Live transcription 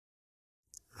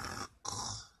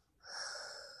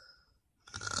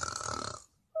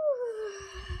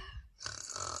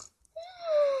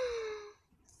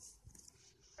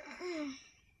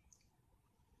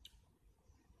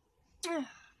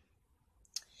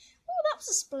was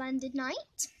a splendid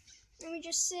night. Let me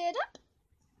just sit up.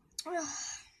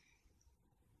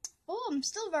 Oh, I'm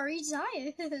still very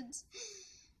tired.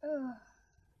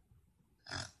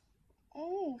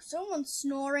 Oh, someone's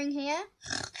snoring here.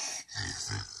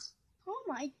 Oh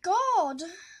my God.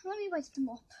 Let me wake them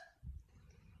up.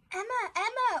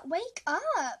 Emma, wake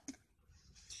up.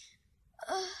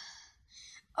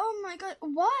 Oh my God,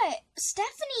 what?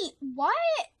 Stephanie,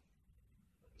 what?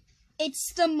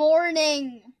 It's the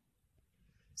morning.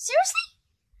 Seriously?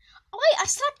 Oh wait, I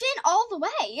slept in all the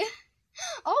way.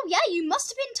 Oh yeah, you must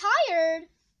have been tired.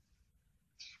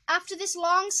 After this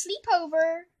long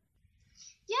sleepover.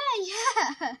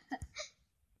 Yeah.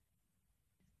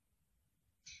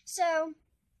 So,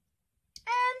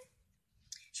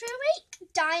 should we wake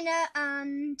Dinah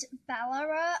and Bella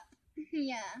up?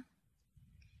 Yeah.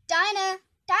 Dinah,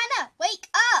 wake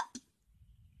up!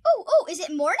 Oh, is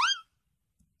it morning?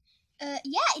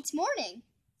 Yeah, it's morning.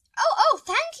 Oh,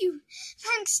 thank you.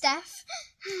 Thanks, Steph.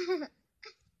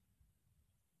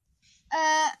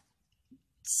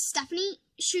 Stephanie,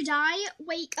 should I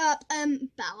wake up,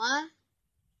 Bella?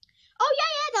 Oh,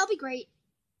 yeah, that'll be great.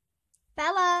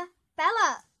 Bella,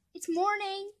 it's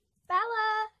morning.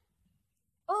 Bella.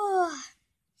 Oh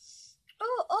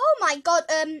my God,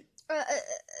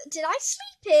 did I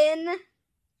sleep in?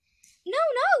 No,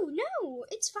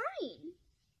 it's fine.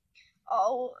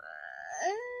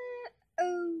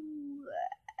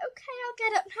 Okay, I'll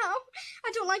get up now.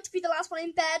 I don't like to be the last one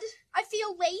in bed. I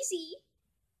feel lazy.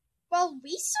 Well,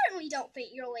 we certainly don't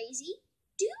think you're lazy,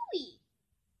 do we?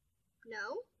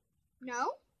 No?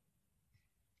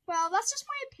 Well, that's just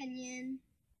my opinion.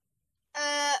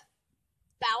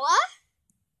 Bella?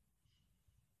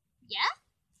 Yeah?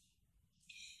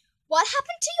 What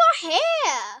happened to your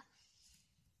hair?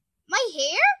 My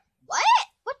hair? What?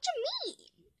 What do you mean?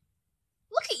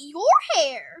 Look at your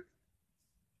hair.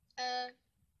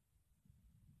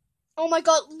 Oh my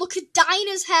God, look at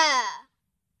Dinah's hair.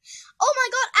 Oh my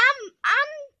God,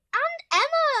 and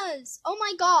Emma's. Oh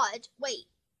my God, wait,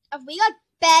 have we got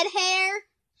bed hair?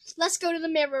 Let's go to the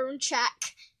mirror and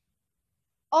check.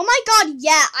 Oh my God,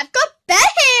 yeah, I've got bed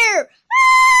hair.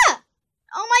 Ah!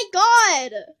 Oh my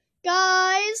God,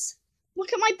 guys,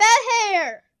 look at my bed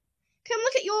hair. Come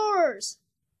look at yours.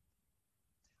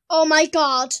 Oh my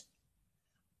God.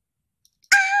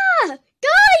 Ah,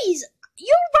 guys,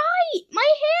 you're right. My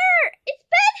hair, it's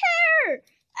bed hair.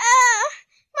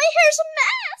 My hair's a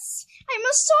mess. I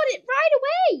must sort it right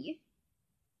away.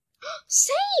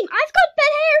 Same, I've got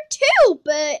bed hair too,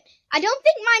 but I don't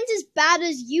think mine's as bad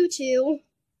as you two.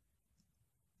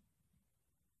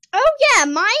 Oh yeah,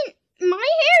 my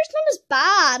hair's not as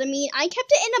bad. I mean, I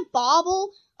kept it in a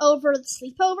bobble over the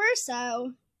sleepover,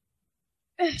 so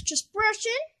just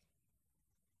brushing.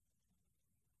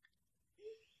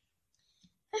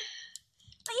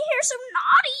 My hair's so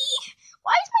naughty.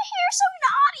 Why is my hair so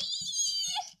naughty?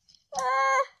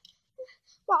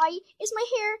 Why is my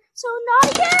hair so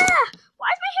naughty? Yeah! Why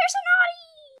is my hair so naughty?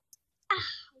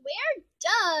 We're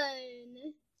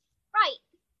done. Right.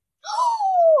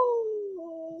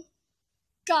 Oh,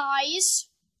 guys,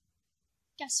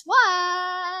 guess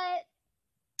what?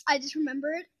 I just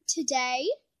remembered today.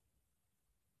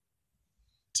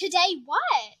 Today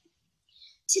what?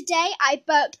 Today I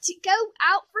booked to go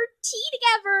out for tea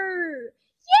together.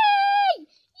 Yay!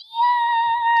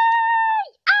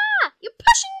 Yay! Ah, you're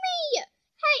pushing me.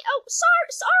 Hey, oh,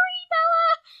 sorry,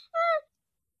 Bella.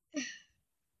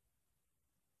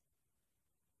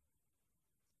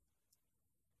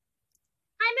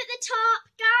 I'm at the top,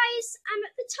 guys. I'm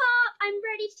at the top. I'm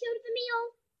ready to go to the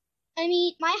meal. I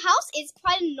mean, my house is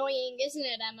quite annoying, isn't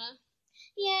it, Emma?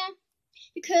 Yeah,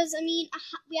 because, I mean,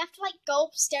 we have to, go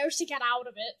upstairs to get out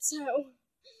of it, so...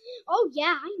 Oh,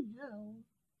 yeah, I know.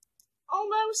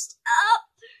 Almost up.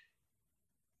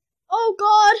 Oh,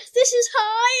 God, this is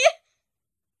high.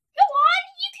 Go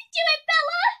on, you can do it,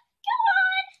 Bella. Go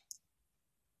on.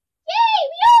 Yay,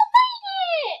 we all made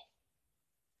it.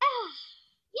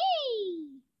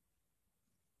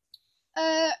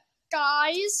 Yay.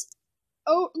 Guys.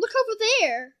 Oh, look over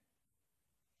there.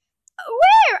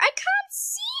 Where? I can't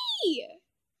see.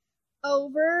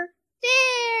 Over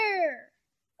there.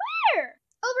 Where?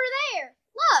 Over there.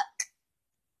 Look.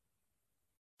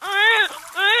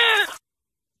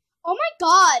 Oh my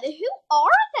God, who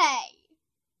are they?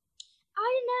 I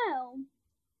don't know.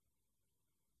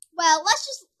 Well, let's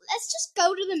just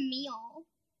go to the meal.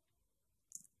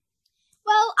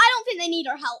 Well, I don't think they need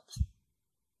our help.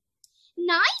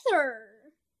 Neither.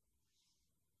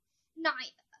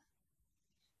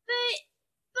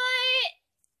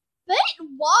 But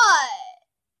what?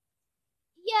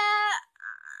 Yeah,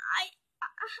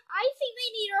 I think they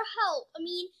need our help. I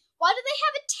mean, why do they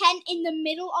have a tent in the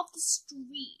middle of the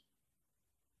street?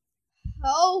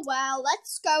 Oh, well,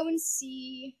 let's go and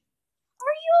see.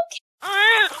 Are you okay?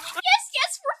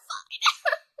 Yes, we're fine.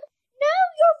 No,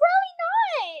 you're really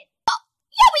not. Oh,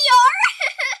 yeah, we are.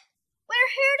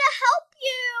 We're here to help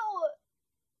you.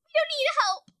 We don't need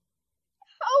help.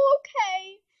 Oh,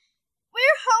 okay.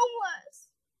 We're homeless.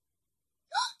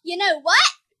 You know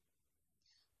what?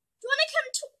 Do you want to come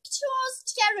to us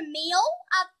to get a meal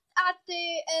at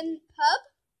the pub?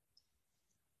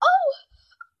 Oh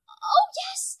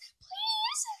yes,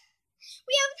 please.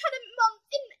 We haven't had a month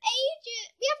in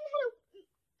ages. We haven't had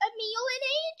a meal in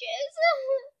ages.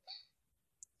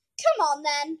 Come on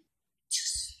then. I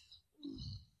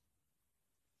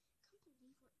can't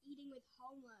believe we're eating with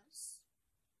homeless.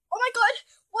 Oh my God!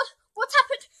 What's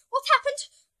happened? What's happened?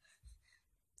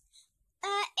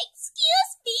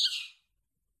 Excuse me.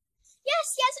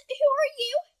 Yes. Who are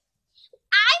you?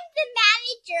 I'm the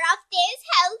manager of this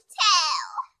hotel.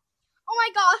 Oh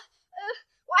my God.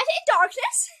 Why is it in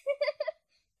darkness?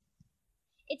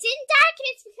 It's in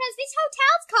darkness because this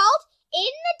hotel's called In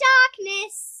the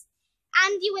Darkness.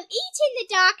 And you will eat in the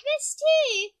darkness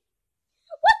too.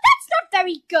 What? That's not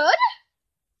very good.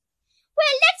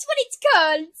 Well, that's what it's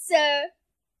called, sir.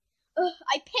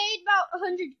 I paid about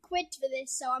 100 quid for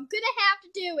this, so I'm gonna have to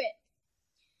do it.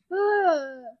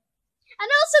 And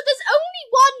also, there's only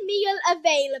one meal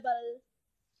available.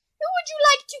 Who would you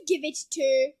like to give it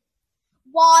to?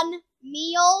 One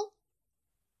meal?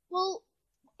 Well,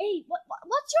 hey,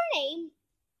 what's your name?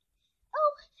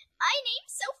 Oh, my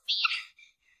name's Sophia.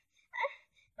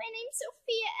 My name's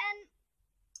Sophia,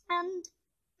 and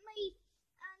my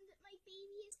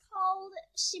baby is called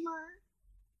Shimmer.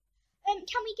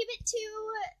 Can we give it to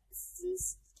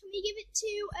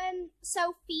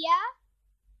Sophia?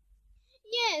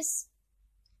 Yes.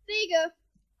 There you go.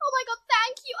 Oh my God,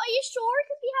 thank you. Are you sure?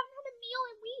 Because we haven't had a meal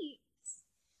in weeks.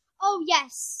 Oh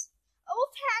yes. Oh,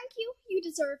 thank you. You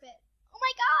deserve it. Oh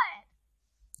my God.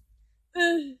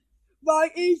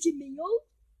 Right, here's your meal.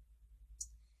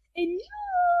 Enjoy.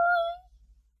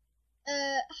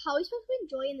 How are we supposed to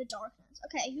enjoy in the darkness?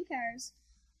 Okay, who cares?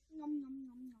 Nom nom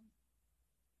nom nom.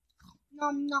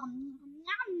 Nom nom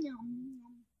nom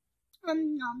nom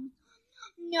nom nom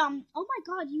nom. Oh my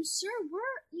God, you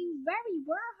very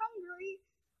were hungry.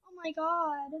 Oh my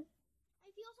God, I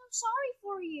feel so sorry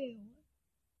for you.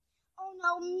 Oh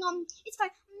no, nom. It's fine.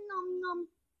 Nom nom.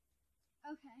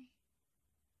 Okay.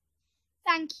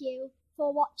 Thank you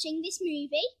for watching this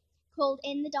movie called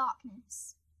In the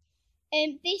Darkness.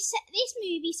 This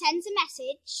movie sends a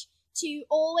message to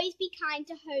always be kind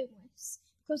to homeless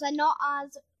because they're not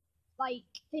as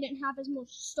they don't have as much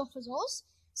stuff as us.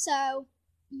 So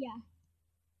yeah.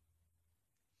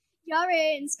 You're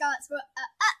in Scottsboro.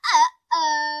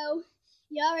 Oh.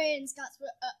 You're in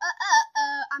Scottsboro.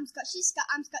 I'm Scotchy Scott.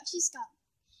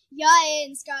 You're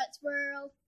in Scottsboro.